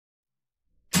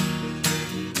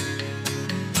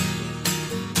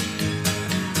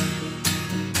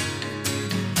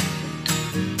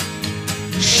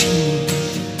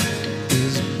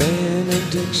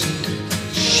addiction.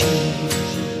 She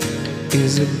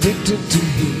is addicted to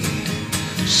heat.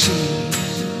 She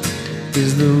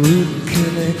is the root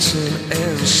connection,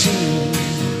 and she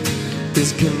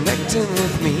is connecting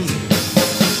with me.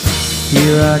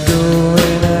 Here I go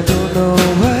and I don't know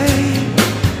why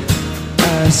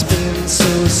I spin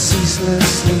so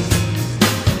ceaselessly.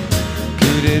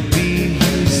 Could it be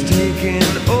he's taking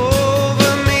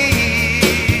over me?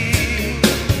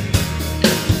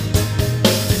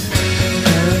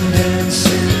 I'm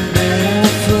dancing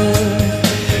barefoot,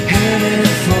 headed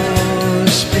for a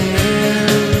spin.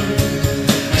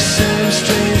 Some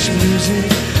strange music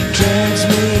drags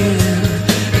me in,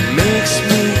 it makes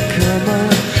me come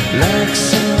up like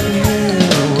some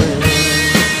heroin.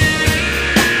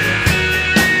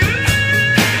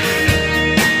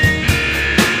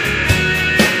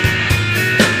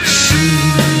 She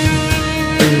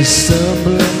is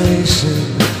sublimation.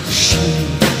 She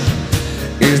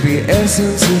is the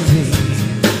essence of thee.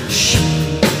 She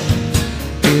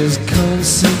is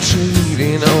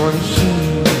concentrating on he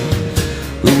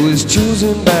who is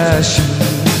chosen by she.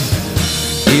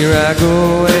 Here I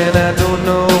go and I don't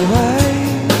know why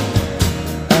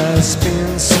I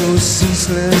spin so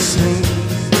ceaselessly.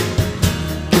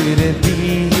 Could it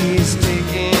be he's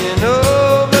taking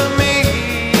over me?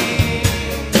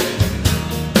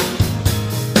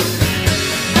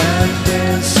 I'm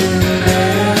dancing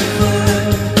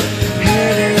barefoot,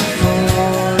 headed for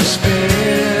a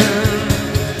spin.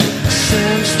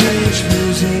 Some strange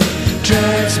music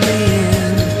drags me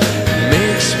in,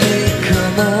 makes me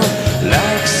come on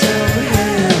like some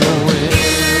heroin.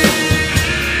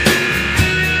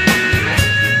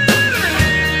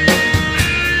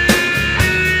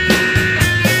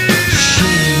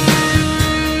 She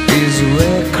is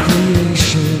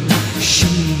recreation.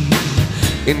 She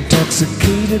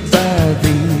intoxicated by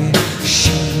thee.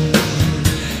 She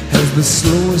has the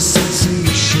slowest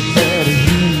sensation that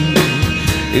he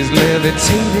is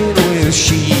levitating with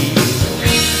she.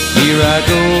 Here I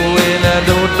go and I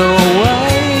don't know why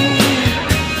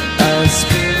I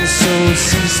spin so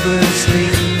ceaselessly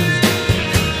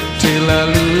till I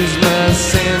lose